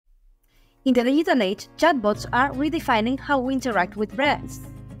In the digital age, chatbots are redefining how we interact with brands.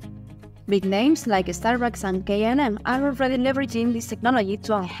 Big names like Starbucks and K&M are already leveraging this technology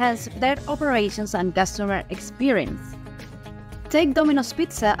to enhance their operations and customer experience. Take Domino's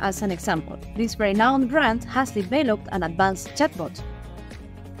Pizza as an example. This renowned brand has developed an advanced chatbot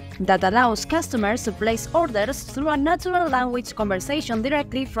that allows customers to place orders through a natural language conversation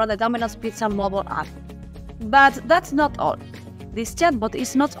directly from the Domino's Pizza mobile app. But that's not all. This chatbot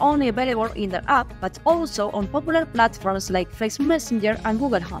is not only available in their app, but also on popular platforms like Facebook Messenger and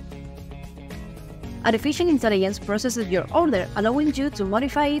Google Home. Artificial intelligence processes your order, allowing you to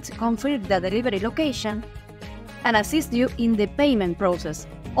modify it, confirm the delivery location, and assist you in the payment process,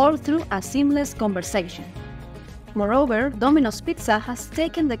 all through a seamless conversation. Moreover, Domino's Pizza has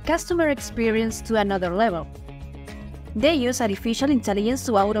taken the customer experience to another level. They use artificial intelligence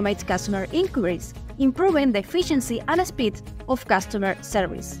to automate customer inquiries, improving the efficiency and speed of customer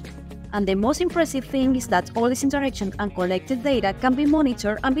service. And the most impressive thing is that all this interaction and collected data can be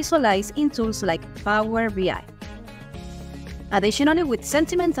monitored and visualized in tools like Power BI. Additionally, with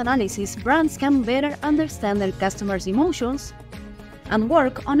sentiment analysis, brands can better understand their customers' emotions and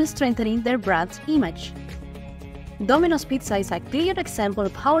work on strengthening their brand image. Domino's Pizza is a clear example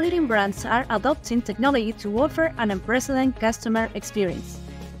of how leading brands are adopting technology to offer an unprecedented customer experience,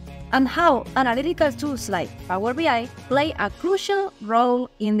 and how analytical tools like Power BI play a crucial role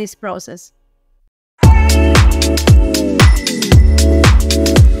in this process.